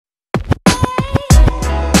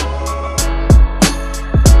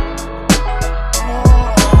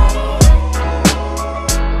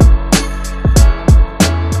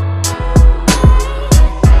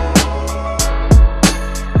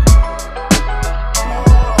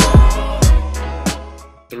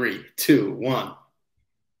3, 2, 1.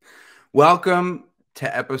 Welcome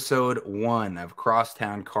to episode 1 of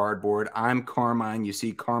Crosstown Cardboard. I'm Carmine. You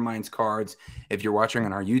see Carmine's cards if you're watching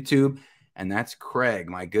on our YouTube. And that's Craig,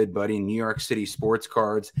 my good buddy, New York City Sports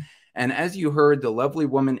Cards. And as you heard, the lovely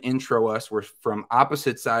woman intro us. We're from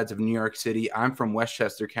opposite sides of New York City. I'm from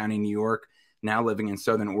Westchester County, New York, now living in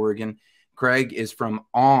Southern Oregon. Craig is from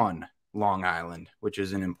on Long Island, which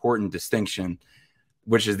is an important distinction,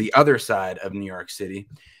 which is the other side of New York City.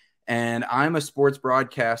 And I'm a sports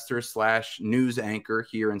broadcaster / news anchor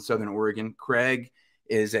here in Southern Oregon. Craig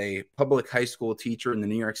is a public high school teacher in the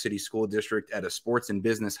New York City School District at a sports and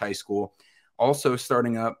business high school, also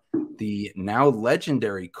starting up the now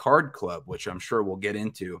legendary Card Club, which I'm sure we'll get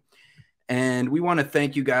into. And we want to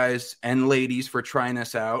thank you guys and ladies for trying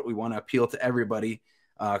us out. We want to appeal to everybody,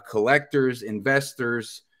 collectors,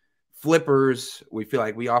 investors, flippers. We feel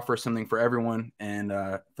like we offer something for everyone. And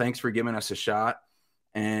thanks for giving us a shot.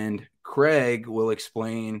 And Craig will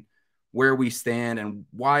explain where we stand and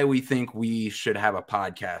why we think we should have a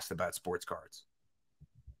podcast about sports cards.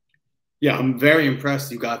 Yeah, I'm very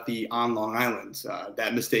impressed you got the on Long Island.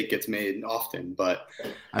 That mistake gets made often. But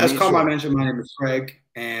as Carmine mentioned, my name is Craig.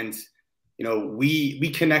 And, you know, we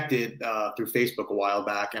connected through Facebook a while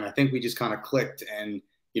back. And I think we just kind of clicked. And,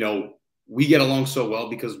 you know, we get along so well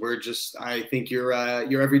because we're just, I think you're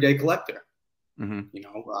everyday collector. Mm-hmm. You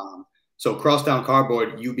know, so Crosstown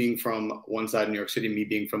Cardboard, you being from one side of New York City, me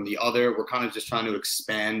being from the other, we're kind of just trying to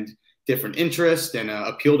expand different interests and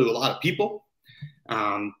appeal to a lot of people.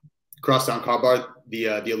 Crosstown Cardboard, the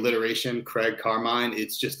alliteration, Craig, Carmine,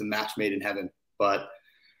 it's just a match made in heaven. But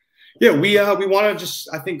yeah, we want to just,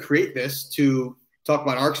 I think, create this to talk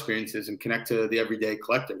about our experiences and connect to the everyday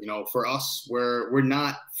collector. You know, for us, we're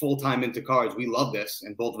not full-time into cards. We love this,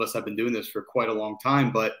 and both of us have been doing this for quite a long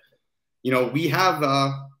time. But, you know, we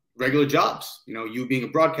have regular jobs, you know, you being a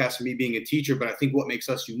broadcaster, me being a teacher. But I think what makes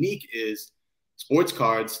us unique is sports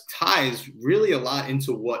cards ties really a lot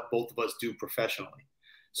into what both of us do professionally.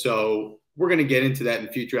 So we're going to get into that in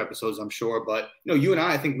future episodes, I'm sure. But, you know, you and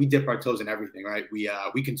I think we dip our toes in everything, right?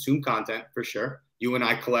 We consume content for sure. You and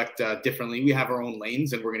I collect differently. We have our own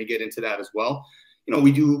lanes, and we're going to get into that as well. You know,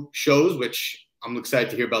 we do shows, which I'm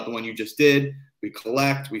excited to hear about the one you just did. We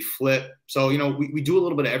collect, we flip. So, you know, we do a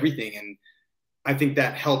little bit of everything. And I think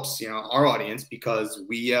that helps, you know, our audience because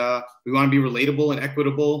we want to be relatable and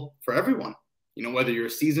equitable for everyone. You know, whether you're a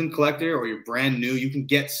seasoned collector or you're brand new, you can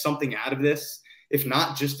get something out of this. If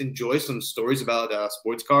not, just enjoy some stories about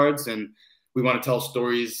sports cards. And we want to tell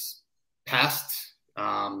stories past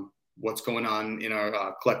what's going on in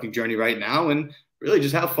our collecting journey right now and really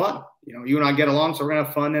just have fun. You know, you and I get along, so we're going to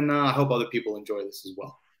have fun. And I hope other people enjoy this as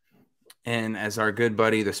well. And as our good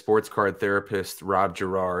buddy, the sports card therapist, Rob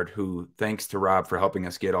Gerard, who thanks to Rob for helping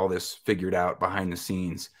us get all this figured out behind the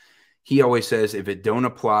scenes, he always says, if it don't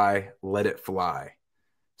apply, let it fly.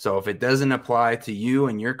 So if it doesn't apply to you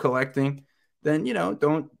and you're collecting, then, you know,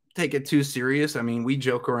 don't take it too serious. I mean, we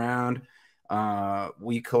joke around.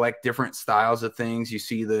 We collect different styles of things. You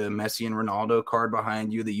see the Messi and Ronaldo card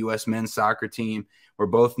behind you, the U.S. men's soccer team. We're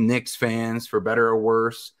both Knicks fans, for better or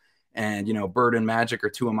worse. And, you know, Bird and Magic are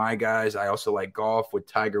two of my guys. I also like golf with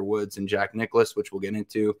Tiger Woods and Jack Nicklaus, which we'll get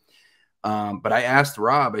into. But I asked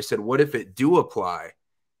Rob, I said, what if it do apply?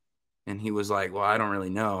 And he was like, well, I don't really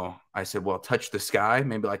know. I said, well, touch the sky,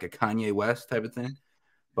 maybe like a Kanye West type of thing.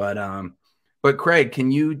 But Craig,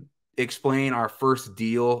 can you explain our first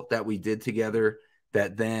deal that we did together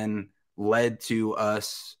that then led to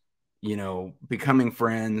us, you know, becoming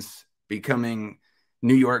friends, becoming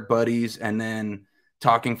New York buddies, and then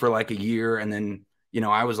talking for like a year. And then, you know,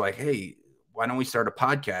 I was like, hey, why don't we start a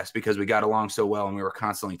podcast? Because we got along so well and we were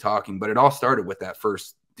constantly talking. But it all started with that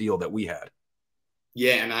first deal that we had.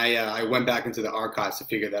 Yeah, and I went back into the archives to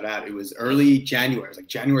figure that out. It was early January. It was like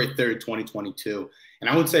January 3rd, 2022. And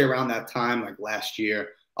I would say around that time, like last year,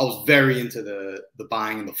 I was very into the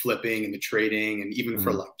buying and the flipping and the trading, and even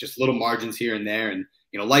for like just little margins here and there. And,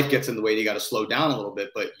 you know, life gets in the way. You got to slow down a little bit.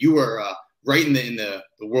 But you were right in the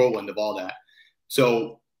whirlwind of all that.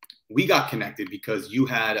 So we got connected because you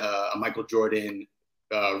had a Michael Jordan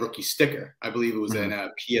rookie sticker. I believe it was in a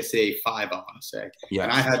PSA 5, I want to say. Yes.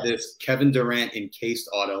 And I had this Kevin Durant encased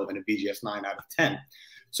auto and a BGS 9 out of 10.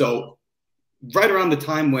 So right around the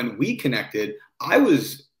time when we connected, I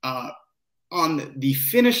was on the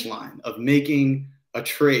finish line of making a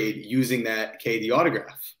trade using that KD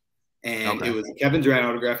autograph. And it was a Kevin Durant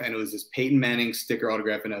autograph, and it was this Peyton Manning sticker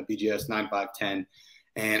autograph in a BGS 9/5/10.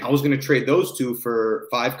 And I was going to trade those two for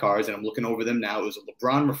 5 cards, and I'm looking over them now. It was a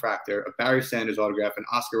LeBron refractor, a Barry Sanders autograph, an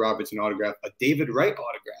Oscar Robertson autograph, a David Wright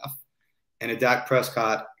autograph, and a Dak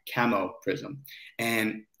Prescott camo prism.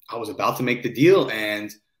 And I was about to make the deal,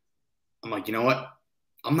 and I'm like, you know what?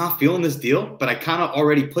 I'm not feeling this deal, but I kind of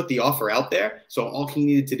already put the offer out there. So all he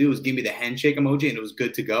needed to do was give me the handshake emoji, and it was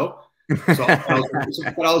good to go. So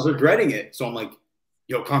but I was regretting it. So I'm like,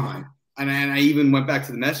 yo, Carmine. And I even went back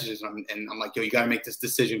to the messages, and I'm like, yo, you got to make this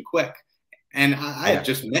decision quick. And I had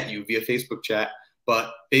just met you via Facebook chat,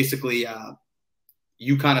 but basically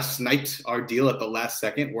you kind of sniped our deal at the last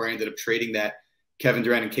second, where I ended up trading that Kevin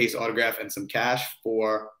Durant and Case autograph and some cash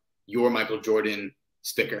for your Michael Jordan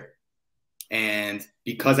sticker. And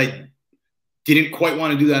because I didn't quite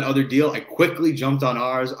want to do that other deal, I quickly jumped on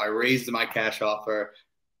ours. I raised my cash offer.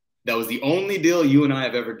 That was the only deal you and I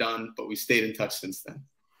have ever done, but we stayed in touch since then.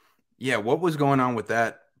 Yeah, what was going on with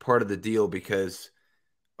that part of the deal? Because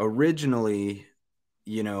originally,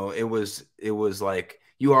 you know, it was like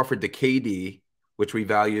you offered the KD, which we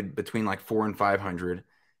valued between like 400 and 500,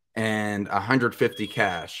 and 150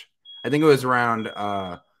 cash. I think it was around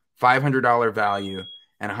 $500 value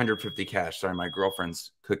and 150 cash. Sorry, my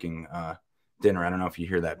girlfriend's cooking dinner. I don't know if you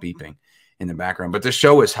hear that beeping in the background, but the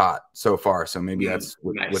show is hot so far, so maybe that's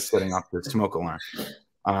what's setting off the smoke alarm.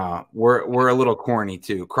 We're a little corny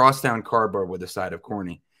too. Crosstown cardboard with a side of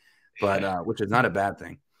corny, but which is not a bad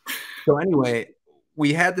thing. So anyway,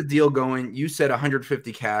 we had the deal going. You said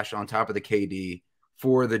 150 cash on top of the KD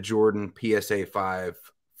for the Jordan PSA 5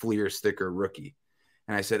 Fleer sticker rookie,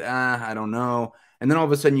 and I said, I don't know. And then all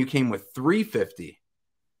of a sudden, you came with 350.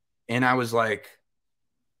 And I was like,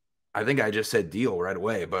 I think I just said deal right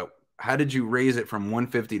away, but how did you raise it from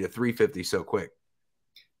 150 to 350 so quick?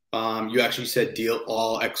 You actually said deal,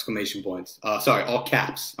 all exclamation points. Sorry, all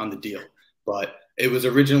caps on the deal. But it was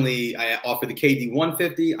originally, I offered the KD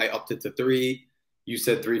 150. I upped it to 3. You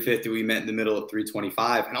said 350. We met in the middle of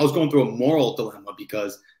 325. And I was going through a moral dilemma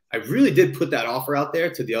because I really did put that offer out there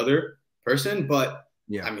to the other person. But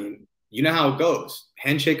yeah, I mean, you know how it goes.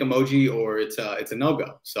 Handshake emoji or it's a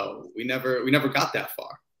no-go. So we never got that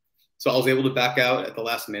far. So I was able to back out at the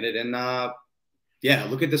last minute, and yeah,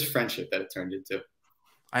 look at this friendship that it turned into.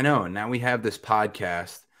 I know. And now we have this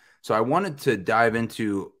podcast. So I wanted to dive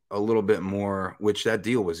into a little bit more, which that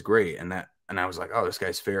deal was great. And I was like, oh, this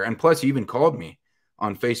guy's fair. And plus, he even called me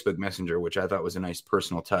on Facebook Messenger, which I thought was a nice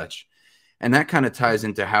personal touch. And that kind of ties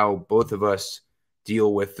into how both of us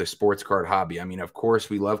deal with the sports card hobby. I mean, of course,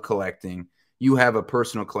 we love collecting. You have a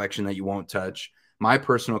personal collection that you won't touch. My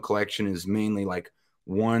personal collection is mainly like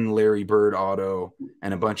one Larry Bird auto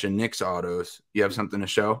and a bunch of Knicks autos. You have something to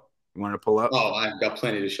show? You want to pull up? Oh, I've got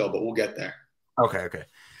plenty to show, but we'll get there. Okay.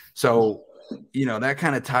 So, you know, that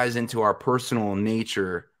kind of ties into our personal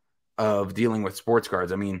nature of dealing with sports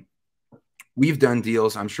cards. I mean, we've done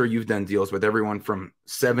deals. I'm sure you've done deals with everyone from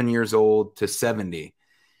 7 years old to 70.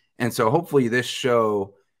 And so hopefully this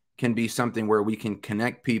show can be something where we can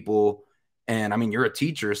connect people. And I mean, you're a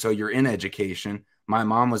teacher, so you're in education. My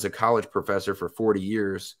mom was a college professor for 40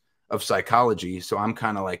 years of psychology. So I'm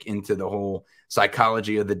kind of like into the whole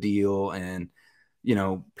psychology of the deal and, you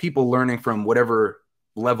know, people learning from whatever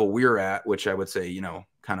level we're at, which I would say, you know,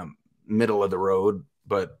 kind of middle of the road.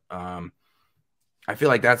 But I feel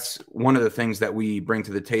like that's one of the things that we bring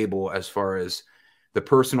to the table as far as the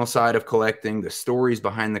personal side of collecting, the stories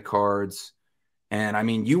behind the cards. And I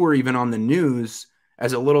mean, you were even on the news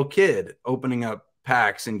as a little kid opening up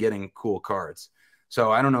packs and getting cool cards. So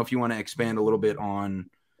I don't know if you want to expand a little bit on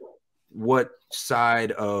what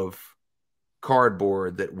side of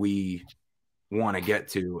cardboard that we want to get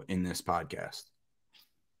to in this podcast.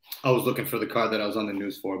 I was looking for the card that I was on the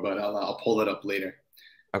news for, but I'll pull it up later.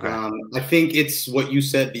 Okay. I think it's what you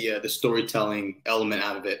said, the storytelling element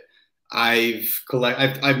out of it. I've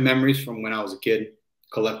memories from when I was a kid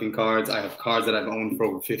collecting cards. I have cards that I've owned for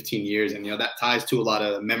over 15 years, and you know that ties to a lot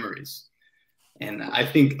of memories. And I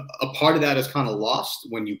think a part of that is kind of lost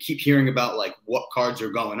when you keep hearing about like what cards are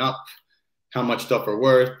going up, how much stuff are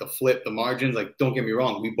worth, the flip, the margins. Like, don't get me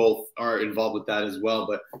wrong, we both are involved with that as well.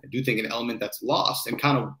 But I do think an element that's lost and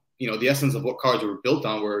kind of, you know, the essence of what cards were built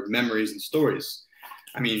on were memories and stories.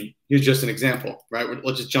 I mean, here's just an example, right?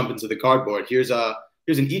 Let's just jump into the cardboard. Here's an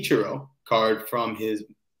Ichiro card from his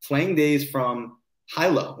playing days from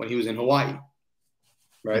Hilo when he was in Hawaii,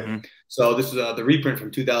 right? Mm-hmm. So this is the reprint from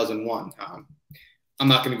 2001. I'm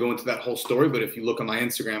not going to go into that whole story, but if you look on my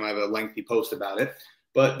Instagram, I have a lengthy post about it.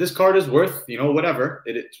 But this card is worth, you know, whatever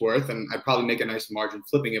it's worth, and I'd probably make a nice margin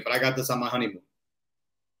flipping it, but I got this on my honeymoon.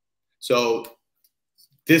 So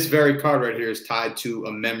this very card right here is tied to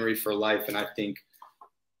a memory for life, and I think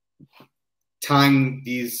tying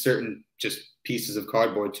these certain just pieces of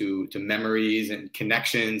cardboard to memories and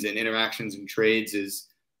connections and interactions and trades is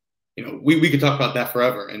we could talk about that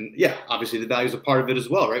forever. And yeah, obviously the value is a part of it as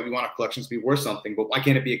well, right? We want our collections to be worth something, but why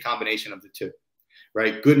can't it be a combination of the two,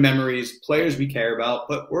 right? Good memories, players we care about,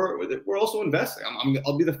 but we're also investing.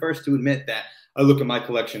 I'll be the first to admit that I look at my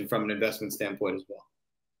collection from an investment standpoint as well.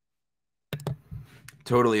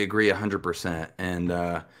 Totally agree 100%. And,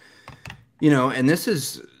 and this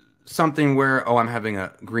is something where, I'm having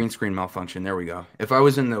a green screen malfunction. There we go. If I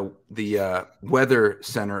was in the weather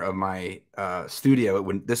center of my studio,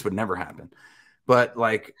 this would never happen. But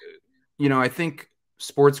I think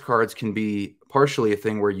sports cards can be partially a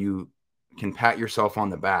thing where you can pat yourself on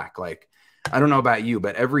the back. Like, I don't know about you,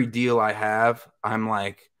 but every deal I have,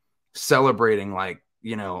 I'm celebrating,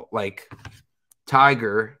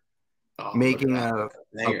 Tiger making a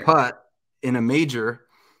putt in a major,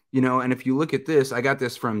 and if you look at this, I got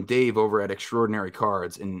this from Dave over at Extraordinary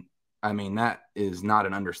Cards. And I mean, that is not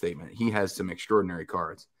an understatement. He has some extraordinary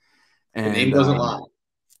cards. And the name doesn't lie.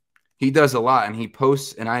 He does a lot, and he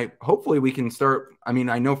posts, and hopefully we can start. I mean,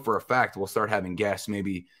 I know for a fact we'll start having guests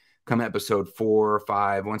maybe come episode 4 or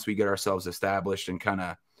 5, once we get ourselves established and kind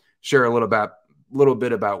of share a little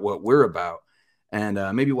bit about what we're about. And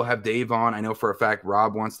maybe we'll have Dave on. I know for a fact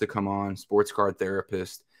Rob wants to come on, sports card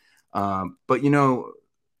therapist. But,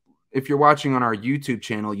 if you're watching on our YouTube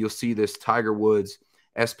channel, you'll see this Tiger Woods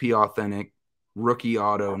SP Authentic rookie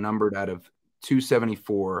auto numbered out of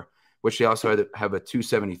 274, which they also have a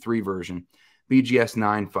 273 version, BGS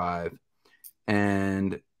 95.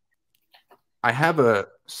 And I have a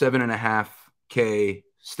 $7.5K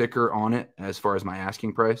sticker on it as far as my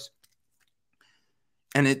asking price.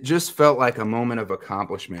 And it just felt like a moment of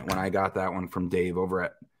accomplishment when I got that one from Dave over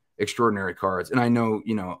at Extraordinary Cards. And I know,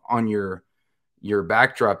 on your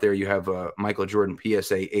backdrop there, you have a Michael Jordan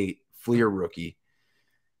PSA 8 Fleer rookie.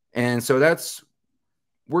 And so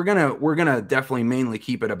we're gonna definitely mainly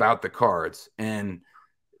keep it about the cards. And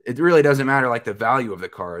it really doesn't matter the value of the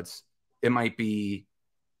cards. It might be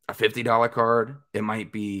a $50 card. It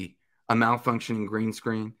might be a malfunctioning green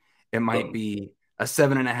screen. It might be a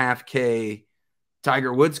 $7.5K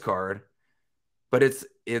Tiger Woods card, but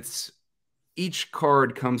it's each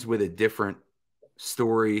card comes with a different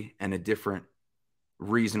story and a different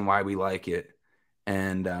reason why we like it.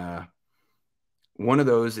 And one of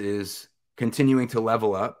those is continuing to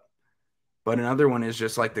level up, but another one is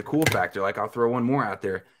just the cool factor. I'll throw one more out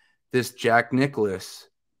there. This Jack Nicklaus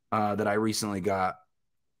that I recently got,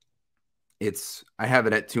 I have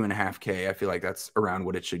it at 2.5K. I feel like that's around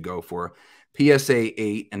what it should go for. PSA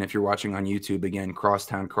 8, and if you're watching on YouTube, again,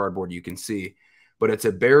 Crosstown Cardboard, you can see. But it's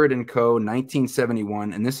a Barrett & Co.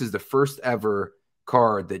 1971, and this is the first ever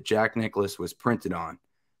card that Jack Nicklaus was printed on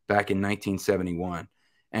back in 1971.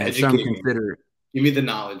 And some consider... Give me the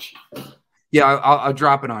knowledge. Yeah, I'll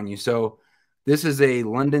drop it on you. So this is a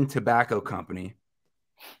London Tobacco Company,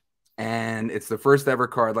 and it's the first ever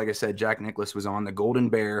card. Like I said, Jack Nicklaus was on the Golden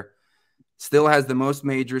Bear. Still has the most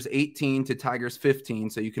majors, 18 to Tiger's 15,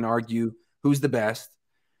 so you can argue who's the best,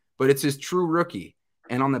 but it's his true rookie.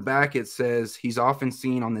 And on the back, it says he's often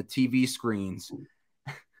seen on the TV screens,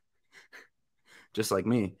 just like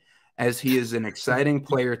me, as he is an exciting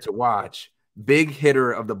player to watch, big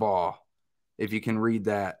hitter of the ball, if you can read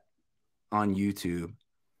that on YouTube.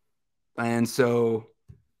 And so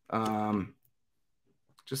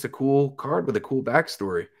just a cool card with a cool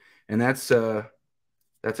backstory. And that's a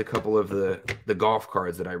couple of the golf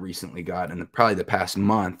cards that I recently got in probably the past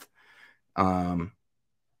month.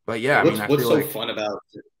 But yeah, what's so fun about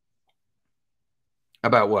it?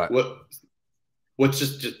 About what? What's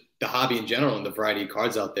just the hobby in general and the variety of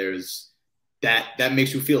cards out there is that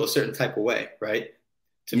makes you feel a certain type of way, right?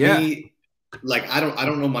 To me, I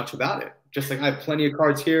don't know much about it. Just I have plenty of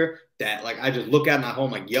cards here that I just look at and at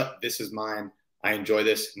home yep, this is mine. I enjoy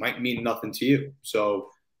this. It might mean nothing to you. So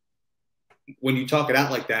when you talk it out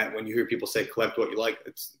like that, when you hear people say collect what you like,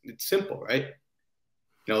 it's simple, right?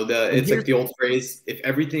 It's like the old phrase,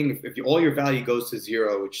 if all your value goes to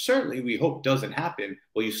zero, which certainly we hope doesn't happen,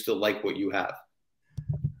 will you still like what you have?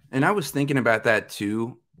 And I was thinking about that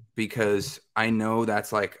too, because I know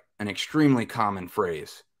that's an extremely common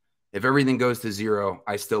phrase. If everything goes to zero,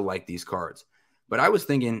 I still like these cards. But I was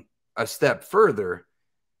thinking a step further,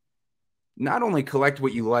 not only collect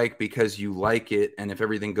what you like because you like it, and if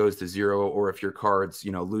everything goes to zero, or if your cards,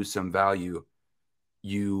 lose some value,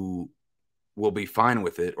 you will be fine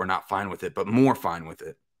with it, or not fine with it, but more fine with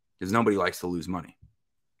it, because nobody likes to lose money.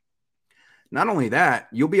 Not only that,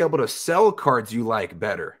 you'll be able to sell cards you like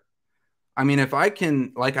better. I mean, if I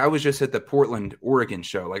can, I was just at the Portland, Oregon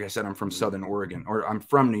show. Like I said, I'm from Southern Oregon, or I'm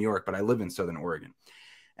from New York, but I live in Southern Oregon.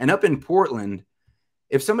 And up in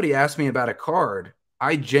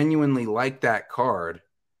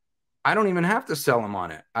I don't even have to sell him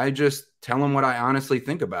on it. I just tell him what I honestly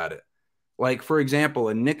think about it. Like, for example,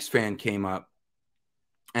 a Knicks fan came up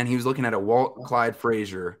and he was looking at a Walt Clyde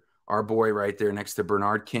Frazier, our boy right there next to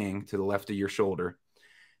Bernard King to the left of your shoulder.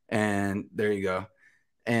 And there you go.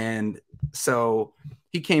 And so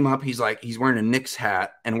he came up, he's like, he's wearing a Knicks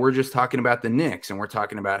hat, and we're just talking about the Knicks, and we're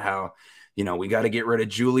talking about how, you know, we got to get rid of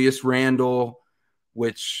Julius Randle,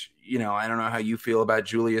 which, you know, I don't know how you feel about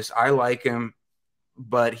Julius. I like him,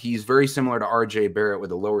 but he's very similar to RJ Barrett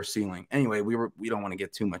with a lower ceiling. Anyway, we don't want to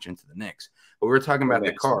get too much into the Knicks, but we were talking about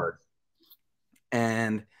the card.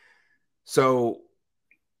 And so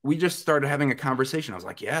we just started having a conversation. I was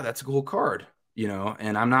like, yeah, that's a cool card, you know,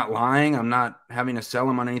 and I'm not lying. I'm not having to sell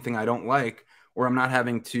him on anything I don't like, or I'm not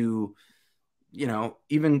having to, you know,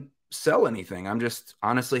 even sell anything. I'm just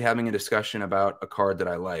honestly having a discussion about a card that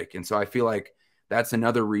I like. And so I feel like that's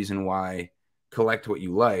another reason why collect what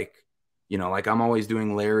you like. You know, like I'm always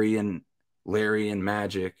doing Larry and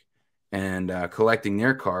Magic and collecting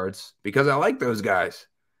their cards because I like those guys.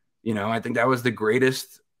 You know, I think that was the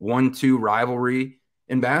greatest 1-2 rivalry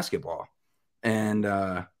in basketball. And,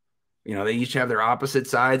 you know, they each have their opposite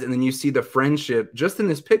sides. And then you see the friendship just in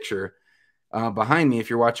this picture behind me, if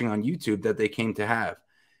you're watching on YouTube, that they came to have.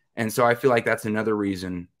 And so I feel like that's another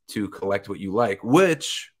reason to collect what you like,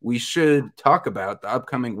 which we should talk about the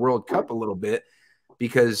upcoming World Cup a little bit,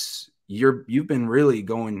 because you've been really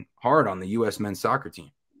going hard on the U.S. men's soccer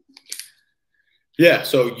team. Yeah,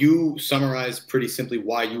 so you summarized pretty simply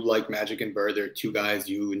why you like Magic and Bird. They're two guys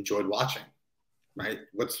you enjoyed watching, right?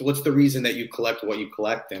 What's the reason that you collect what you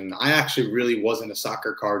collect? And I actually really wasn't a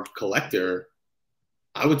soccer card collector,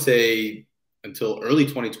 I would say, until early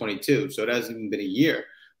 2022. So it hasn't even been a year.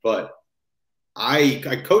 But I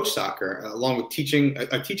coach soccer along with teaching.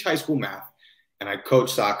 I teach high school math, and I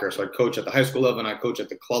coach soccer. So I coach at the high school level and I coach at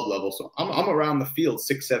the club level. So I'm around the field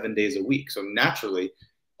 6-7 days a week. So naturally,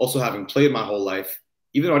 also having played my whole life,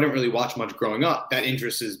 even though I didn't really watch much growing up, that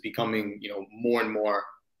interest is becoming, you know, more and more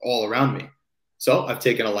all around me. So I've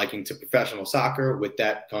taken a liking to professional soccer. With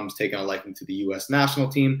that comes taking a liking to the U.S. national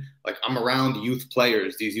team. Like, I'm around youth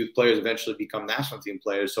players. These youth players eventually become national team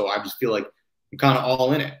players. So I just feel like I'm kind of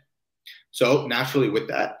all in it. So naturally with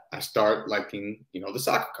that, I start liking, you know, the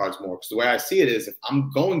soccer cards more. Because the way I see it is, if I'm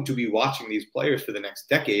going to be watching these players for the next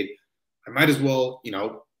decade, I might as well, you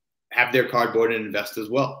know, have their cardboard and invest as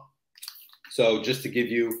well. So just to give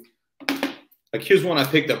you, like, here's one I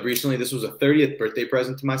picked up recently. This was a 30th birthday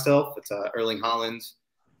present to myself. It's Erling Haaland's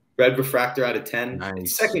red refractor out of 10.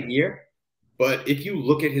 Nice. Second year. But if you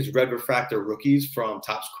look at his red refractor rookies from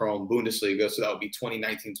Topps Chrome Bundesliga, so that would be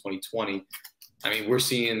 2019, 2020. I mean, we're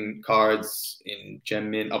seeing cards in Gem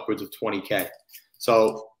Mint upwards of 20K.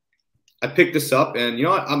 So I picked this up, and you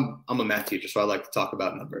know what? I'm a math teacher, so I like to talk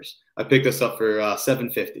about numbers. I picked this up for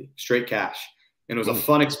 $750 straight cash, and it was a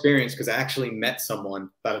fun experience because I actually met someone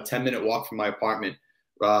about a 10-minute walk from my apartment,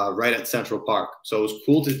 right at Central Park. So it was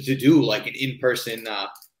cool to do like an in-person,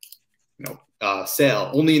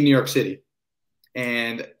 sale, only in New York City.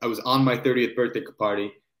 And I was on my 30th birthday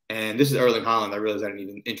party, and this is Erling Haaland. I realized I didn't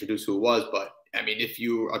even introduce who it was, but I mean, if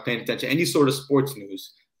you are paying attention to any sort of sports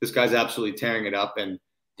news, this guy's absolutely tearing it up. And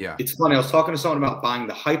yeah, it's funny. I was talking to someone about buying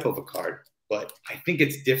the hype of a card, but I think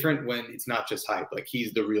it's different when it's not just hype. Like,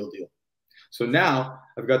 he's the real deal. So now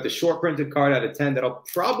I've got the short printed card out of 10 that I'll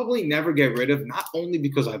probably never get rid of, not only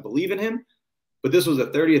because I believe in him, but this was a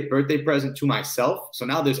 30th birthday present to myself. So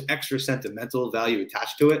now there's extra sentimental value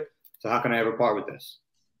attached to it. So how can I ever part with this?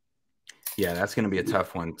 Yeah, that's going to be a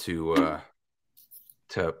tough one to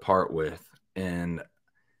part with. And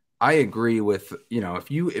I agree with, you know,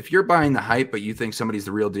 if you're buying the hype, but you think somebody's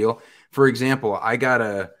the real deal. For example, I got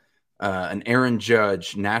an Aaron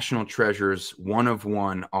Judge National Treasures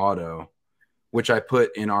 1/1 auto, which I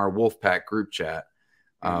put in our Wolfpack group chat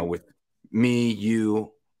with me,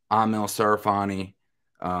 you, Amel Sarfani,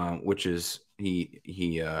 which is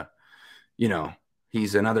he's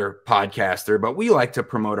another podcaster, but we like to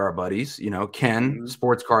promote our buddies, you know, Ken,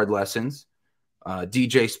 Sports Card Lessons,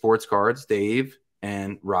 DJ Sports Cards, Dave,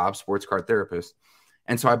 and Rob, Sports Card Therapist.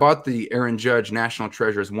 And so I bought the Aaron Judge National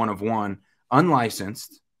Treasures 1/1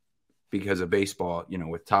 unlicensed because of baseball, you know,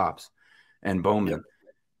 with Topps and Bowman. Yep.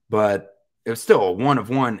 But it was still a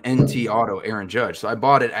 1/1 NT auto Aaron Judge. So I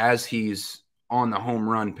bought it as he's on the home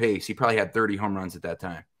run pace. He probably had 30 home runs at that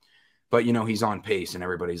time. But, you know, he's on pace, and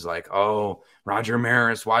everybody's like, oh, Roger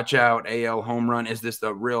Maris, watch out, AL home run. Is this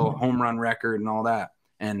the real home run record and all that?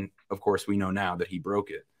 And, of course, we know now that he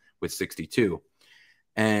broke it with 62.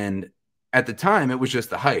 And at the time, it was just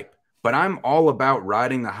the hype. But I'm all about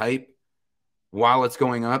riding the hype while it's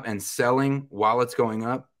going up and selling while it's going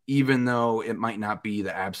up. even though it might not be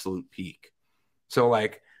the absolute peak. So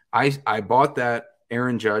like I bought that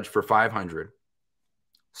Aaron Judge for 500,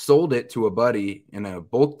 sold it to a buddy in a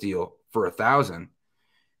bulk deal for 1,000.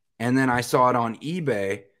 And then I saw it on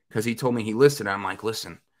eBay because he told me he listed it. I'm like,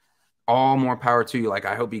 listen, all more power to you. Like,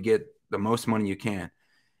 I hope you get the most money you can.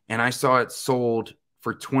 And I saw it sold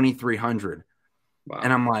for 2,300. Wow.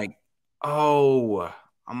 And I'm like,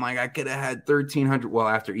 I could have had 1,300. Well,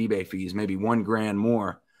 after eBay fees, maybe $1,000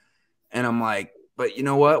 more. And I'm like, but you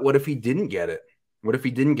know what? What if he didn't get it? What if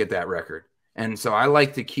he didn't get that record? And so I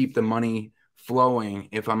like to keep the money flowing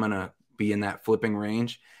if I'm going to be in that flipping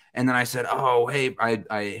range. And then I said, oh, hey, I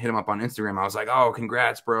hit him up on Instagram. I was like, oh,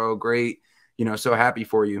 congrats, bro. Great. You know, so happy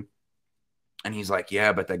for you. And he's like,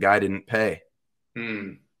 yeah, but the guy didn't pay.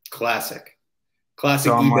 Classic so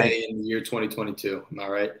eBay like, in the year 2022. Am I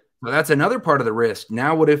right? Well, that's another part of the risk.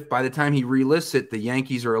 Now, what if by the time he relists it, the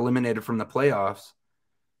Yankees are eliminated from the playoffs,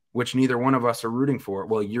 which neither one of us are rooting for?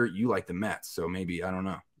 Well, you like the Mets, so maybe, I don't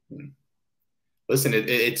know. Listen,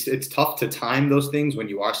 it's tough to time those things when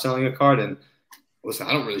you are selling a card. And listen,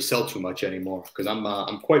 I don't really sell too much anymore because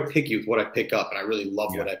I'm quite picky with what I pick up, and I really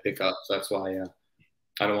love what I pick up. So that's why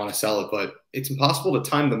I don't want to sell it. But it's impossible to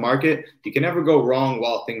time the market. You can never go wrong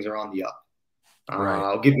while things are on the up. Right.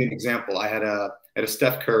 I'll give you an example. I had a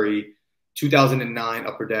Steph Curry 2009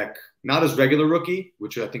 Upper Deck, not his regular rookie,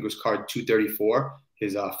 which I think was card 234,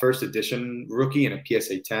 his first edition rookie in a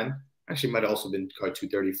PSA 10. Actually, might have also been card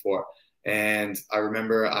 234. And I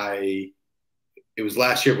remember it was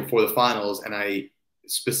last year before the finals, and I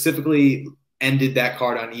specifically ended that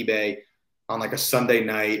card on eBay on like a Sunday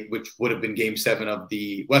night, which would have been Game 7 of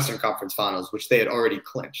the Western Conference Finals, which they had already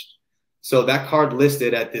clinched. So that card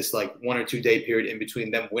listed at this like 1 or 2 day period in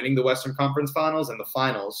between them winning the Western Conference Finals and the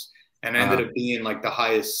finals, and ended up being like the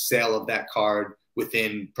highest sale of that card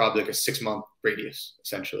within probably like a 6-month radius,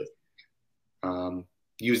 essentially.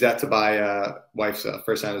 Use that to buy wife's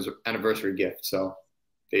first anniversary gift. So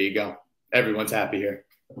there you go. Everyone's happy here.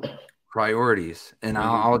 Priorities. And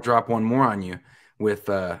I'll drop one more on you with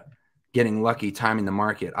getting lucky timing the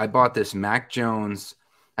market. I bought this Mac Jones.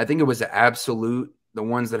 I think it was the Absolute, the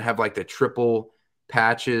ones that have like the triple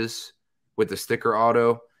patches with the sticker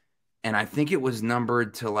auto. And I think it was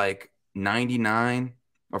numbered to like 99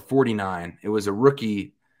 or 49. It was a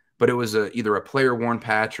rookie, but it was either a player worn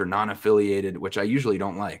patch or non-affiliated, which I usually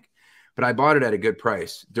don't like. But I bought it at a good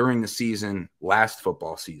price during the season, last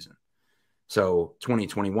football season. So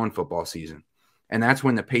 2021 football season. And that's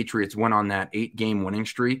when the Patriots went on that 8-game winning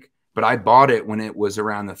streak. But I bought it when it was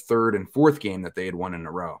around the 3rd and 4th game that they had won in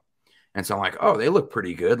a row. And so I'm like, oh, they look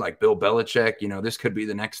pretty good. Like Bill Belichick, you know, this could be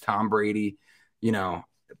the next Tom Brady. You know,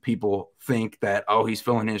 people think that, oh, he's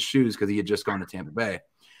filling his shoes because he had just gone to Tampa Bay.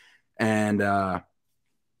 And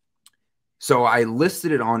so I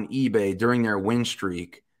listed it on eBay during their win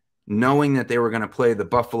streak, knowing that they were going to play the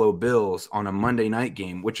Buffalo Bills on a Monday night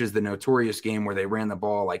game, which is the notorious game where they ran the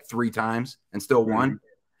ball like 3 times and still won.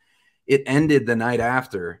 It ended the night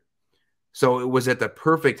after. So it was at the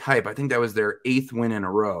perfect hype. I think that was their 8th win in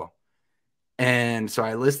a row. And so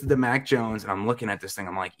I listed the Mac Jones, and I'm looking at this thing.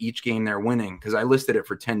 I'm like, each game they're winning, because I listed it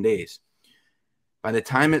for 10 days. By the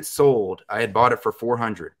time it sold, I had bought it for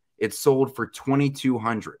 400. It sold for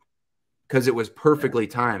 2,200 because it was perfectly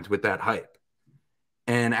timed with that hype.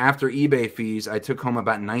 And after eBay fees, I took home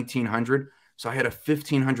about 1,900. So I had a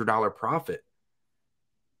 $1,500 profit.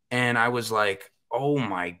 And I was like, oh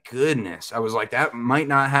my goodness. I was like, that might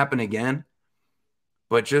not happen again.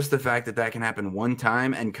 But just the fact that that can happen one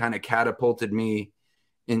time and kind of catapulted me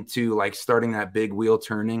into like starting that big wheel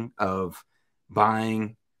turning of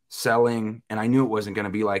buying, selling. And I knew it wasn't going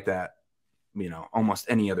to be like that, you know, almost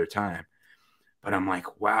any other time. But I'm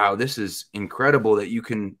like, wow, this is incredible that you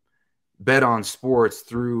can bet on sports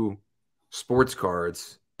through sports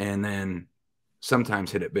cards and then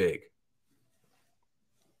sometimes hit it big.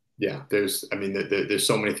 Yeah, there's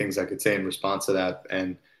so many things I could say in response to that.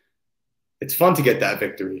 And it's fun to get that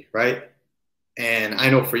victory, right? And I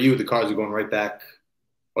know for you, the cards are going right back,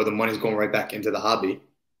 or the money's going right back into the hobby,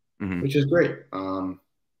 which is great. A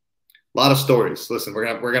lot of stories. Listen, we're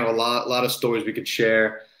gonna have a lot of stories we could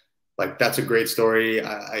share. Like, that's a great story.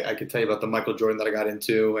 I could tell you about the Michael Jordan that I got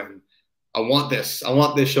into, and I want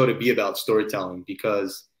this show to be about storytelling,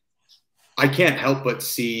 because I can't help but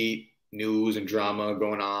see news and drama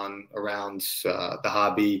going on around the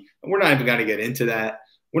hobby. And we're not even going to get into that.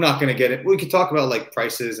 We're not going to get it. We could talk about like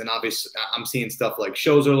prices, and obviously I'm seeing stuff like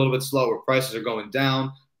shows are a little bit slower, prices are going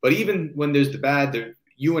down. But even when there's the bad,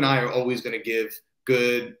 you and I are always going to give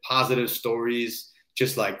good, positive stories,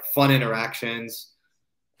 just like fun interactions.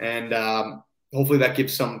 And hopefully that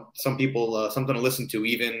gives some people something to listen to,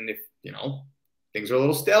 even if, things are a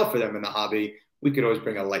little stale for them in the hobby. We could always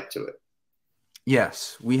bring a light to it.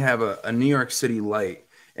 Yes, we have a New York City light.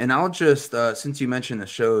 And I'll just, since you mentioned the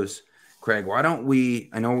shows, Craig, why don't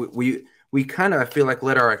I know we kind of, I feel like,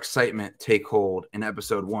 let our excitement take hold in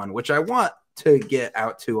episode 1, which I want to get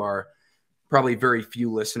out to our probably very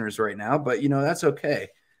few listeners right now, but that's okay.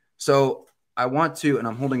 So I want to, and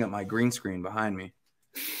I'm holding up my green screen behind me,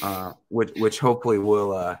 which hopefully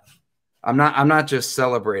will, I'm not just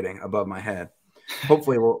celebrating above my head.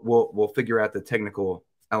 Hopefully we'll figure out the technical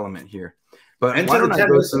element here. But and why don't I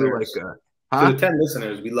go through to the 10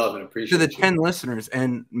 listeners, we love and appreciate to the 10 listeners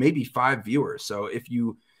and maybe 5 viewers. So if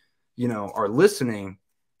you are listening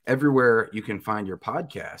everywhere you can find your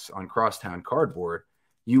podcasts on Crosstown Cardboard,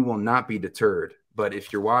 you will not be deterred. But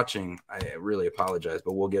if you're watching, I really apologize,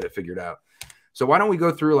 but we'll get it figured out. So why don't we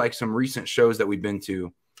go through like some recent shows that we've been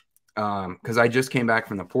to? Because I just came back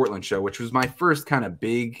from the Portland show, which was my first kind of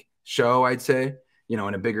big show, I'd say, in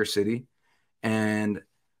a bigger city. And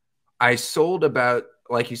I sold about,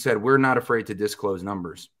 like you said, we're not afraid to disclose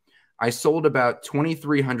numbers. I sold about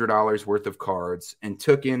 $2,300 worth of cards and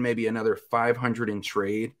took in maybe another $500 in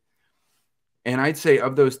trade. And I'd say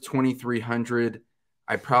of those $2,300,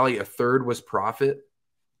 I probably a third was profit,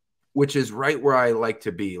 which is right where I like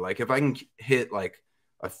to be. Like if I can hit like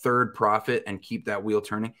a third profit and keep that wheel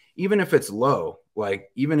turning, even if it's low, like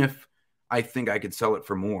even if I think I could sell it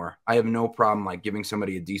for more, I have no problem like giving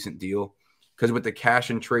somebody a decent deal. Because with the cash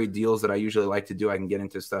and trade deals that I usually like to do, I can get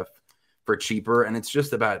into stuff for cheaper. And it's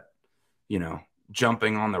just about,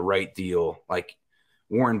 jumping on the right deal. Like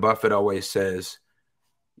Warren Buffett always says,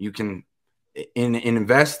 you can, in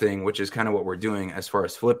investing, which is kind of what we're doing as far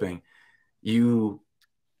as flipping, you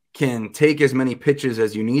can take as many pitches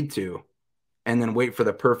as you need to and then wait for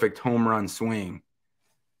the perfect home run swing,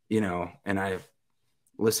 and I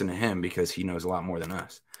listen to him because he knows a lot more than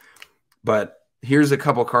us. But here's a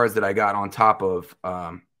couple cards that I got on top of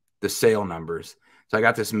the sale numbers. So I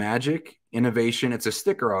got this Magic Innovation. It's a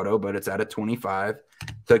sticker auto, but it's at a 25.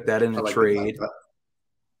 Took that in a trade.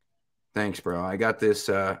 Thanks, bro. I got this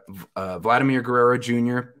Vladimir Guerrero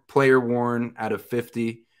Jr. player worn out of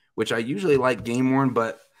 50, which I usually like game worn,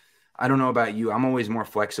 but I don't know about you. I'm always more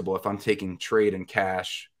flexible if I'm taking trade and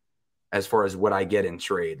cash as far as what I get in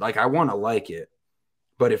trade. Like I want to like it,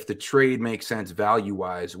 but if the trade makes sense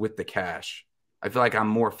value-wise with the cash, I feel like I'm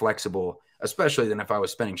more flexible, especially than if I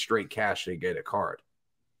was spending straight cash to get a card.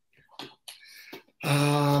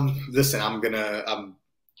 Listen,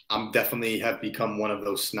 I'm definitely have become one of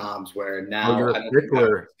those snobs where now you're I don't think I have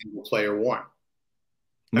a single player worn.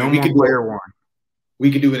 No more player worn.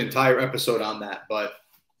 We could do an entire episode on that, but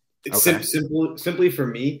it's simply for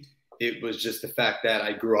me, it was just the fact that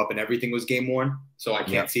I grew up and everything was game worn, so I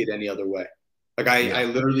can't see it any other way. Like I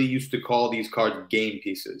literally used to call these cards game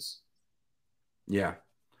pieces. Yeah.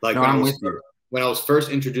 Like when I was first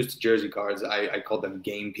introduced to jersey cards, I called them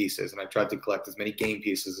game pieces, and I tried to collect as many game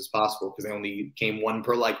pieces as possible because they only came one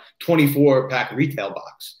per like 24-pack retail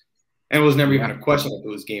box. And it was never even a question if it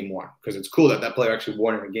was game worn because it's cool that player actually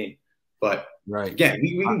won in a game. But again,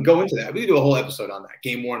 we can go into that. We can do a whole episode on that.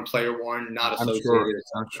 Game worn, player worn, not associated.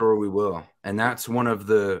 I'm sure we will. And that's one of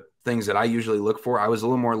the things that I usually look for. I was a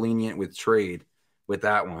little more lenient with trade with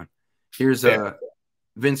that one. Here's a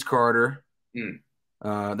Vince Carter.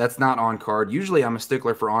 That's not on card. Usually I'm a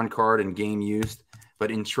stickler for on card and game used,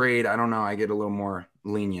 but in trade, I don't know. I get a little more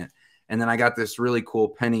lenient. And then I got this really cool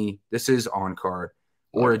penny. This is on card.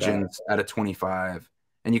 Origins at a 25.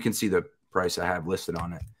 And you can see the price I have listed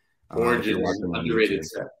on it. Origins, underrated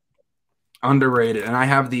set. Underrated. And I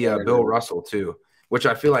have the Bill Russell too, which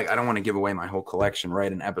I feel like I don't want to give away my whole collection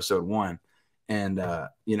right in episode 1 and,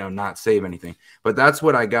 not save anything. But that's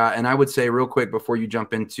what I got. And I would say real quick before you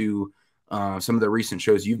jump into some of the recent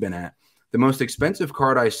shows you've been at, the most expensive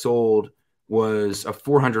card I sold was a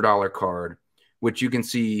 $400 card, which you can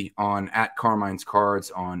see on @Carmine's Cards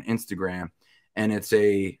on Instagram. And it's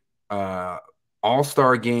a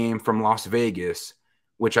all-star game from Las Vegas,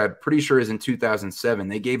 which I'm pretty sure is in 2007.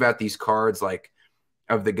 They gave out these cards like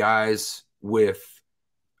of the guys with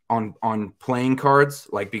on playing cards,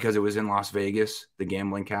 like because it was in Las Vegas, the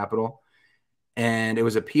gambling capital. And it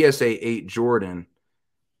was a PSA 8 Jordan.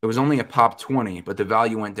 It was only a pop 20, but the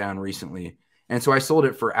value went down recently. And so I sold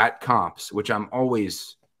it for @comps, which I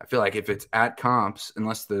feel like if it's @comps,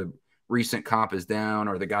 unless the recent comp is down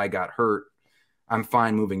or the guy got hurt, I'm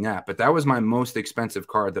fine moving that. But that was my most expensive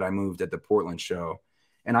card that I moved at the Portland show.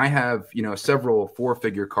 And I have, several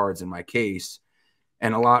 4-figure cards in my case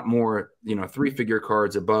and a lot more, 3-figure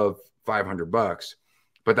cards above $500.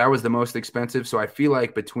 But that was the most expensive. So I feel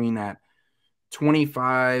like between that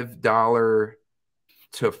 $25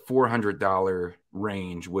 to $400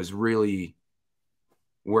 range was really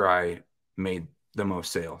where I made the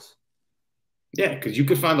most sales. Yeah, because you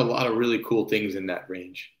could find a lot of really cool things in that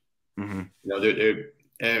range. Mm-hmm. You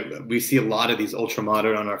know, we see a lot of these ultra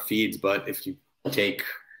modern on our feeds, but if you take,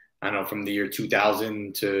 I don't know, from the year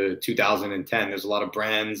 2000 to 2010, there's a lot of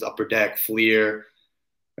brands, Upper Deck, Fleer,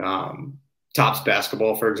 Topps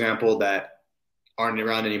Basketball, for example, that aren't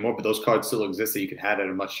around anymore, but those cards still exist that you can have at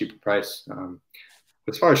a much cheaper price.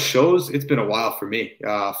 As far as shows, it's been a while for me.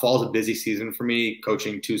 Fall's a busy season for me,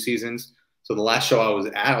 coaching 2 seasons. So the last show I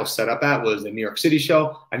was set up at was the New York City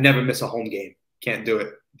show. I never miss a home game. Can't do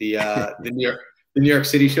it. The New York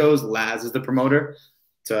City shows, Laz is the promoter.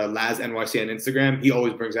 It's Laz NYC on Instagram. He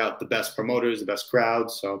always brings out the best promoters, the best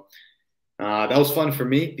crowds. So that was fun for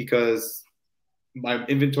me because my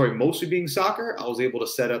inventory mostly being soccer, I was able to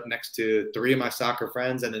set up next to 3 of my soccer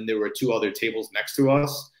friends, and then there were 2 other tables next to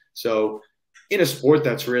us. So in a sport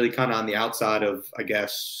that's really kind of on the outside of, I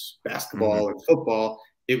guess, basketball and football,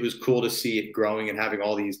 it was cool to see it growing and having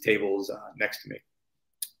all these tables next to me.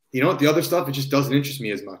 You know what? The other stuff, it just doesn't interest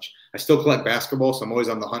me as much. I still collect basketball, so I'm always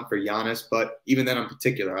on the hunt for Giannis. But even then, in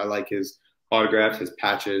particular, I like his autographs, his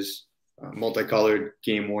patches, multicolored,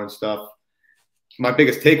 game-worn stuff. My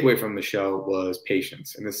biggest takeaway from the show was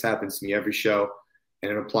patience. And this happens to me every show.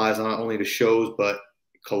 And it applies not only to shows, but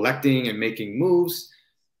collecting and making moves.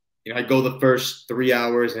 You know, I go the first 3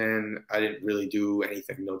 hours and I didn't really do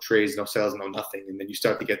anything. No trades, no sales, no nothing. And then you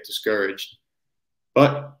start to get discouraged.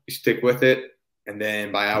 But you stick with it. And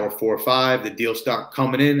then by hour 4 or 5, the deals start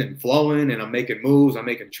coming in and flowing, and I'm making moves, I'm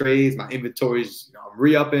making trades, my inventory's, you know, I'm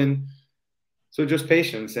re-upping. So just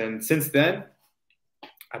patience. And since then,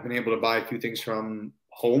 I've been able to buy a few things from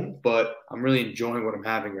home, but I'm really enjoying what I'm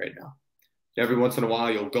having right now. Every once in a while,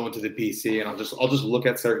 you'll go into the PC and I'll just look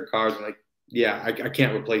at certain cards and like, yeah, I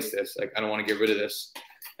can't replace this. Like, I don't want to get rid of this.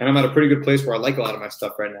 And I'm at a pretty good place where I like a lot of my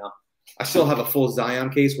stuff right now. I still have a full Zion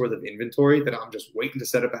case worth of inventory that I'm just waiting to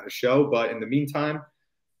set up at a show. But in the meantime,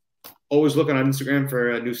 always looking on Instagram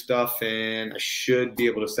for new stuff. And I should be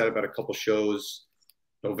able to set up at a couple shows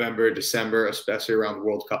November, December, especially around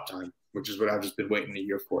World Cup time, which is what I've just been waiting a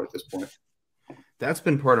year for at this point. That's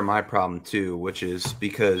been part of my problem too, which is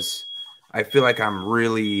because I feel like I'm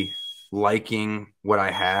really liking what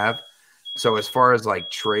I have. So as far as like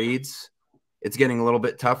trades, it's getting a little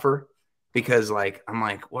bit tougher because like, I'm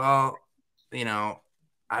like, well, you know,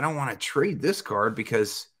 I don't want to trade this card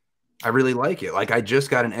because I really like it. Like I just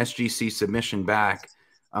got an SGC submission back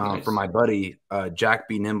Nice. from my buddy, Jack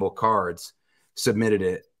B. Nimble Cards, submitted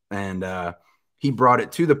it. And he brought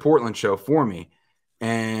it to the Portland show for me.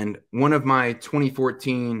 And one of my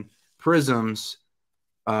 2014 Prisms,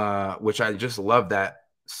 which I just love that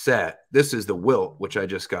set. This is the Wilt, which I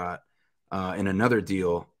just got in another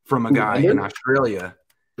deal from a guy in Australia.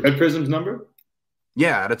 Red Prism's number?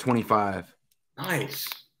 Yeah, out of 25. Nice.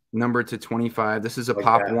 Number to 25. This is a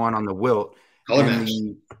pop one on the Wilt. Color match.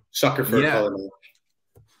 Sucker for a color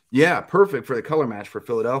match. Yeah, perfect for the color match for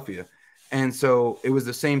Philadelphia. And so it was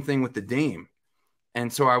the same thing with the Dame.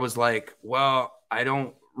 And so I was like, well, I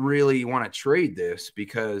don't really want to trade this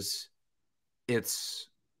because it's,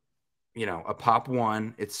 you know, a pop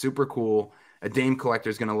one. It's super cool. A Dame collector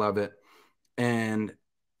is going to love it. And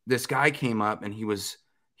this guy came up and he was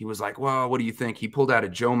like, well, what do you think? He pulled out a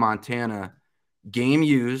Joe Montana game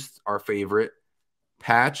used, our favorite,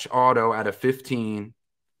 patch auto out of 15,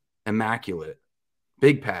 immaculate,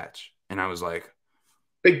 big patch. And I was like,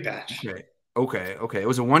 big patch. Okay. It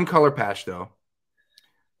was a 1-color patch though.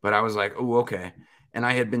 But I was like, oh, okay. And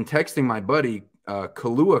I had been texting my buddy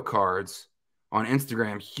Kahlua Cards on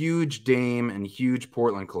Instagram, huge Dame and huge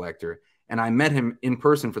Portland collector. And I met him in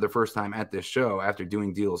person for the first time at this show after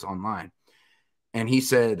doing deals online. And he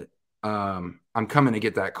said, I'm coming to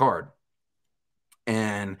get that card.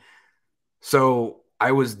 And so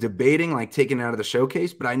I was debating like taking it out of the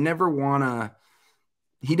showcase, but I never want to.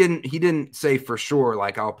 He didn't say for sure,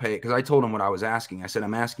 like I'll pay, because I told him what I was asking. I said,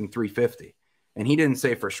 I'm asking $350. And he didn't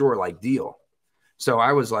say for sure, like deal. So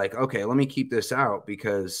I was like, okay, let me keep this out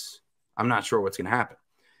because I'm not sure what's going to happen.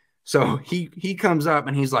 So he comes up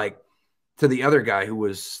and he's like, to the other guy who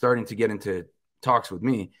was starting to get into talks with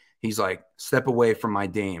me, he's like, step away from my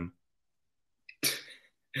Dame.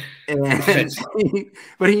 And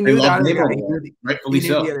but he knew the other guy. He knew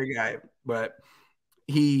the other guy. But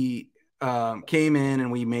he came in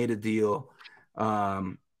and we made a deal.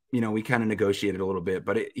 You know, we kind of negotiated a little bit,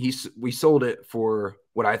 but we sold it for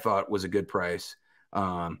what I thought was a good price.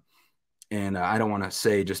 And I don't want to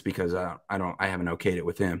say just because I haven't okayed it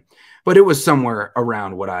with him, but it was somewhere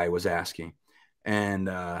around what I was asking. And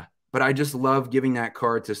But I just love giving that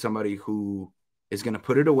card to somebody who is going to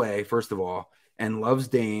put it away, first of all, and loves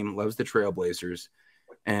Dame, loves the Trailblazers.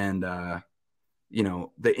 And, you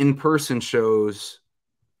know, the in-person shows,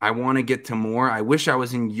 I want to get to more. I wish I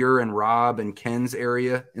was in your and Rob and Ken's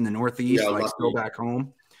area in the Northeast, like still back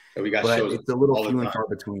home. Yeah, we got but shows it's a little few and far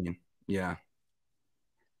between. Yeah.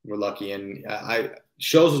 We're lucky. And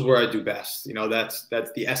shows is where I do best. You know, that's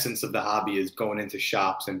the essence of the hobby, is going into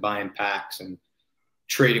shops and buying packs and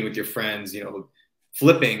trading with your friends. You know,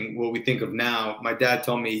 flipping, what we think of now. My dad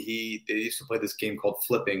told me they used to play this game called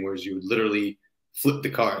flipping, where you would literally flip the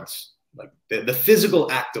cards, like the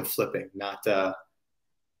physical act of flipping, not the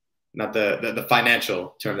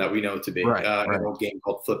financial term that we know it to be. Right. An old game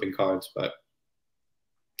called flipping cards, but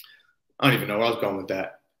I don't even know where I was going with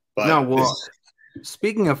that. But no, well,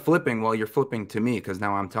 speaking of flipping, well, you're flipping to me because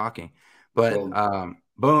now I'm talking. But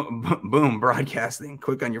boom, broadcasting,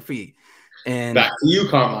 quick on your feet. And back to you,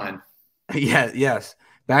 Carmine. Yeah, yes.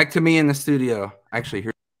 Back to me in the studio. Actually,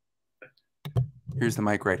 here's the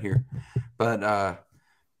mic right here. But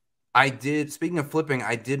speaking of flipping,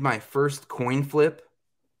 I did my first coin flip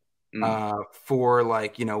for,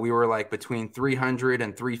 like, you know, we were like between 300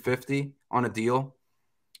 and 350 on a deal.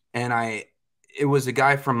 And it was a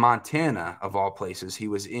guy from Montana, of all places. He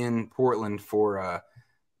was in Portland for a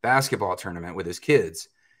basketball tournament with his kids.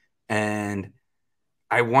 And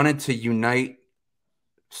I wanted to unite,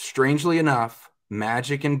 strangely enough,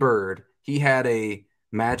 Magic and Bird. He had a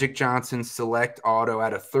Magic Johnson Select Auto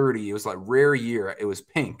out of 30. It was like rare year. It was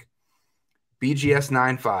pink. BGS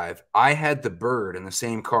 9.5. I had the Bird in the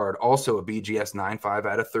same card, also a BGS 9.5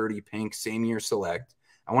 out of 30, pink, same year Select.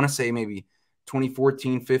 I want to say maybe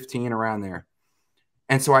 2014, 15, around there.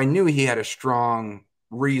 And so I knew he had a strong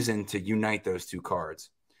reason to unite those two cards.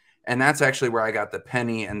 And that's actually where I got the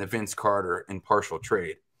Penny and the Vince Carter in partial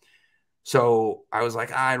trade. So I was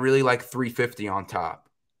like, I really like 350 on top.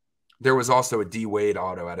 There was also a D Wade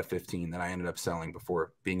auto out of 15 that I ended up selling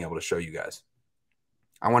before being able to show you guys.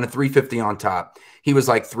 I wanted 350 on top. He was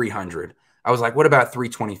like 300. I was like, what about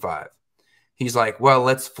 325? He's like, well,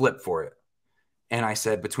 let's flip for it. And I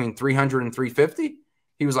said, between 300 and 350?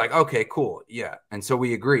 He was like, okay, cool. Yeah. And so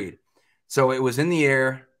we agreed. So it was in the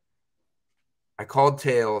air. I called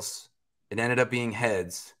tails. It ended up being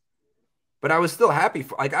heads. But I was still happy.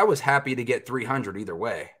 I was happy to get 300 either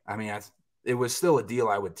way. I mean, it was still a deal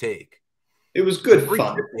I would take. It was good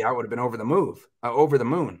fun. I would have been over the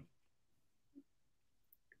moon.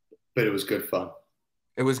 But it was good fun.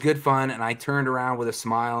 It was good fun. And I turned around with a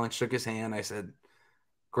smile and shook his hand. I said,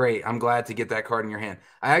 great. I'm glad to get that card in your hand.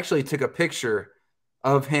 I actually took a picture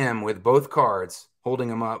of him with both cards, holding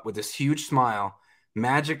them up with this huge smile,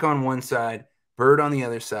 Magic on one side, Bird on the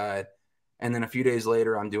other side. And then a few days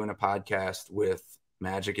later, I'm doing a podcast with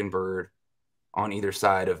Magic and Bird on either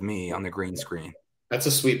side of me on the green screen. That's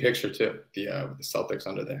a sweet picture too. The Celtics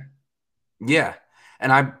under there. Yeah.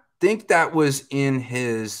 And I think that was in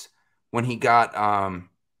his, when he got,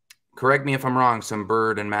 correct me if I'm wrong, some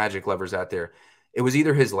Bird and Magic lovers out there. It was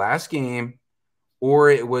either his last game or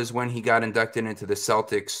it was when he got inducted into the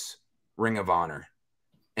Celtics Ring of Honor.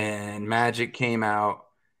 And Magic came out.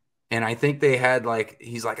 And I think they had, like,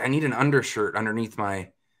 he's like, I need an undershirt underneath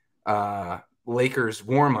my Lakers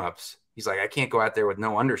warm-ups. He's like, I can't go out there with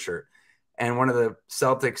no undershirt. And one of the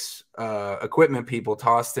Celtics equipment people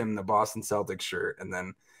tossed him the Boston Celtics shirt. And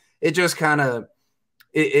then it just kind of,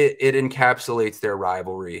 it encapsulates their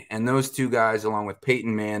rivalry. And those two guys, along with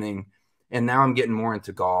Peyton Manning, and now I'm getting more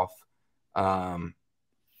into golf.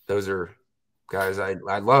 Those are guys I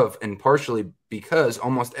love, and partially because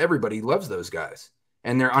almost everybody loves those guys.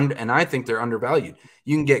 And and I think they're undervalued.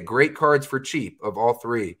 You can get great cards for cheap of all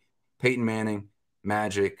three: Peyton Manning,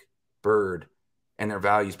 Magic, Bird, and their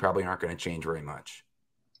values probably aren't going to change very much.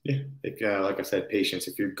 Yeah, like I said, patience.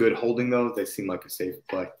 If you're good holding those, they seem like a safe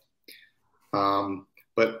play.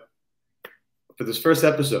 But for this first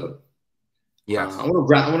episode, yes, I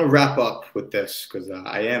want to wrap up with this because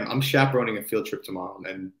I'm chaperoning a field trip tomorrow,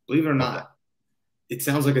 and believe it or not, it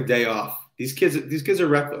sounds like a day off. These kids are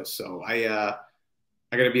reckless, so I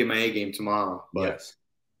got to be in my A game tomorrow. But yes.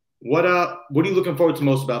 What are you looking forward to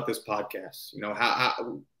most about this podcast? You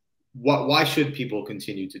know, why should people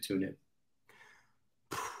continue to tune in?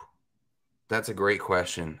 That's a great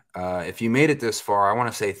question. If you made it this far, I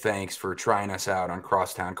want to say thanks for trying us out on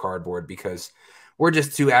Crosstown Cardboard, because we're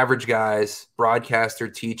just two average guys, broadcaster,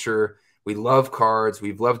 teacher. We love cards.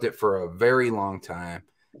 We've loved it for a very long time.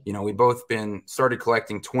 You know, we both started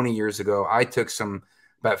collecting 20 years ago. I took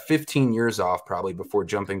about 15 years off probably before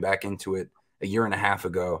jumping back into it a year and a half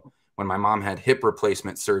ago when my mom had hip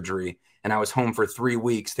replacement surgery and I was home for 3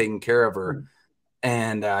 weeks taking care of her.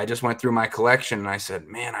 And I just went through my collection and I said,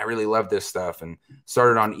 man, I really love this stuff, and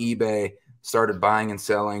started on eBay, started buying and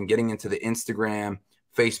selling, getting into the Instagram,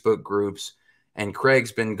 Facebook groups. And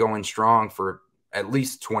Craig's been going strong for at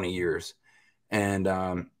least 20 years. And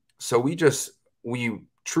so we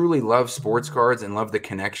truly love sports cards and love the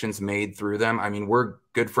connections made through them. I mean, we're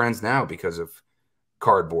good friends now because of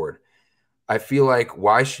cardboard. I feel like,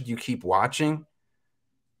 why should you keep watching?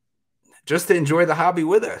 Just to enjoy the hobby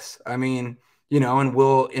with us. I mean, you know, and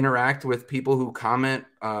we'll interact with people who comment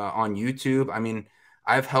on YouTube. I mean,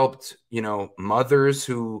 I've helped, you know, mothers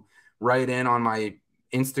who write in on my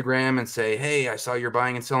Instagram and say, hey, I saw you're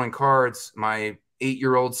buying and selling cards. My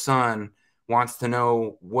 8-year-old son wants to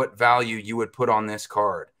know what value you would put on this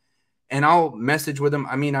card. And I'll message with them.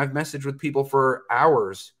 I mean, I've messaged with people for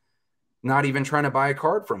hours, not even trying to buy a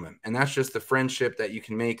card from them. And that's just the friendship that you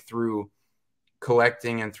can make through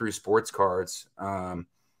collecting and through sports cards.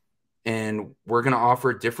 And we're going to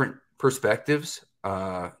offer different perspectives,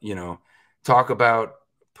 you know, talk about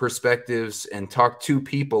perspectives and talk to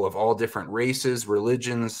people of all different races,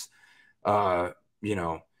 religions, you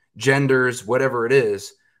know, genders, whatever it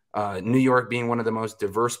is. New York being one of the most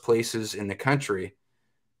diverse places in the country,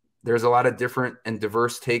 there's a lot of different and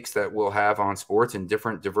diverse takes that we'll have on sports, and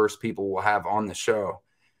different diverse people will have on the show.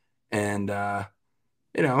 And,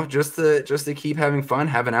 you know, just to keep having fun,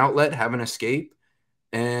 have an outlet, have an escape,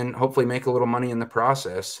 and hopefully make a little money in the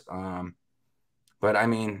process. But I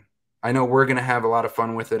mean, I know we're going to have a lot of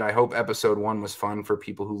fun with it. I hope episode 1 was fun for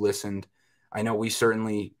people who listened. I know we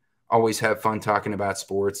certainly always have fun talking about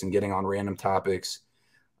sports and getting on random topics.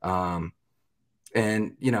 And,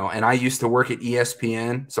 you know, and I used to work at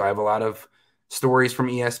ESPN, so I have a lot of stories from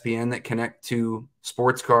ESPN that connect to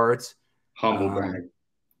sports cards. Humble brag.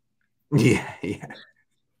 Yeah.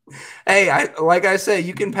 Hey, like I say,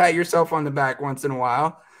 you can pat yourself on the back once in a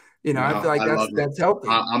while. You know, I feel like that's healthy.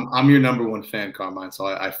 I'm your #1 fan, Carmine, so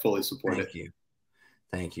I fully support it.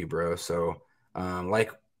 Thank you, bro. So, might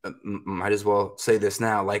as well say this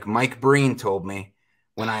now. Like Mike Breen told me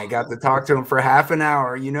when I got to talk to him for half an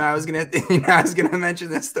hour, you know, I was gonna mention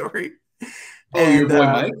this story. Oh, and, your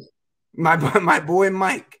boy Mike? My boy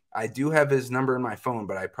Mike. I do have his number in my phone,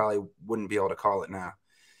 but I probably wouldn't be able to call it now.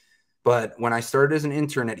 But when I started as an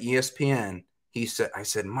intern at ESPN, I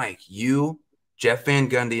said, Mike, you, Jeff Van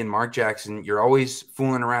Gundy, and Mark Jackson, you're always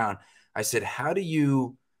fooling around. I said, how do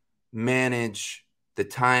you manage the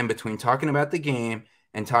time between talking about the game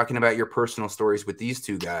and talking about your personal stories with these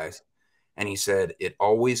two guys? And he said, it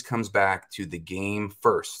always comes back to the game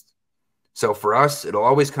first. So for us, it'll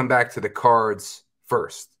always come back to the cards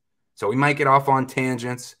first. So we might get off on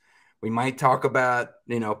tangents. We might talk about,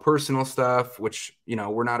 you know, personal stuff, which, you know,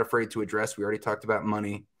 we're not afraid to address. We already talked about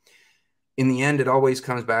money. In the end, it always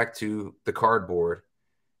comes back to the cardboard.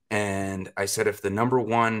 And I said, if the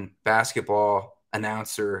 #1 basketball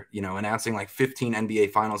announcer, you know, announcing like 15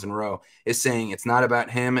 NBA finals in a row, is saying it's not about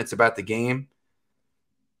him, it's about the game,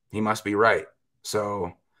 he must be right.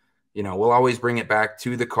 So, you know, we'll always bring it back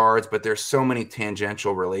to the cards, but there's so many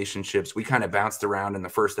tangential relationships. We kind of bounced around in the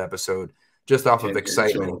first episode just off of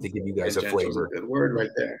excitement to give you guys a flavor. Good word right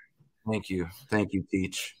there. Thank you,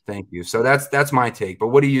 Teach. Thank you. So that's my take. But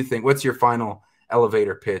what do you think? What's your final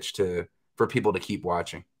elevator pitch for people to keep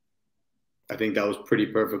watching? I think that was pretty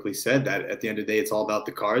perfectly said. That at the end of the day, it's all about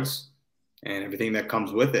the cards and everything that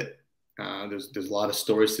comes with it. There's a lot of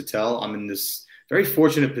stories to tell. I'm in this very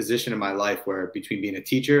fortunate position in my life where between being a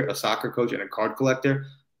teacher, a soccer coach, and a card collector,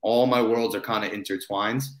 all my worlds are kind of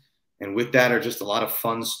intertwined. And with that are just a lot of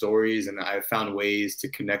fun stories. And I've found ways to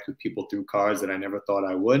connect with people through cards that I never thought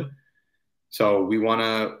I would. So we want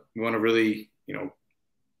to really, you know,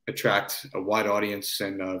 attract a wide audience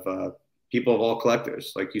and of people of all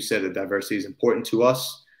collectors. Like you said, the diversity is important to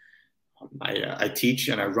us. I teach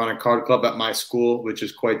and I run a card club at my school, which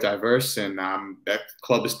is quite diverse. And that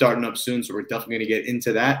club is starting up soon, so we're definitely going to get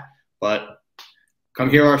into that. But come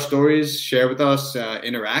hear our stories, share with us,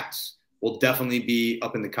 interact. We'll definitely be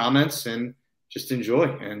up in the comments and just enjoy.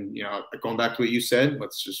 And, you know, going back to what you said,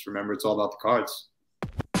 let's just remember it's all about the cards.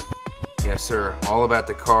 Yes, sir. All about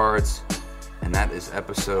the cards. And that is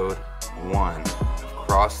episode 1 of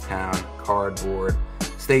Crosstown Cardboard.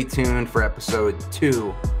 Stay tuned for episode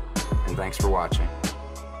 2. And thanks for watching.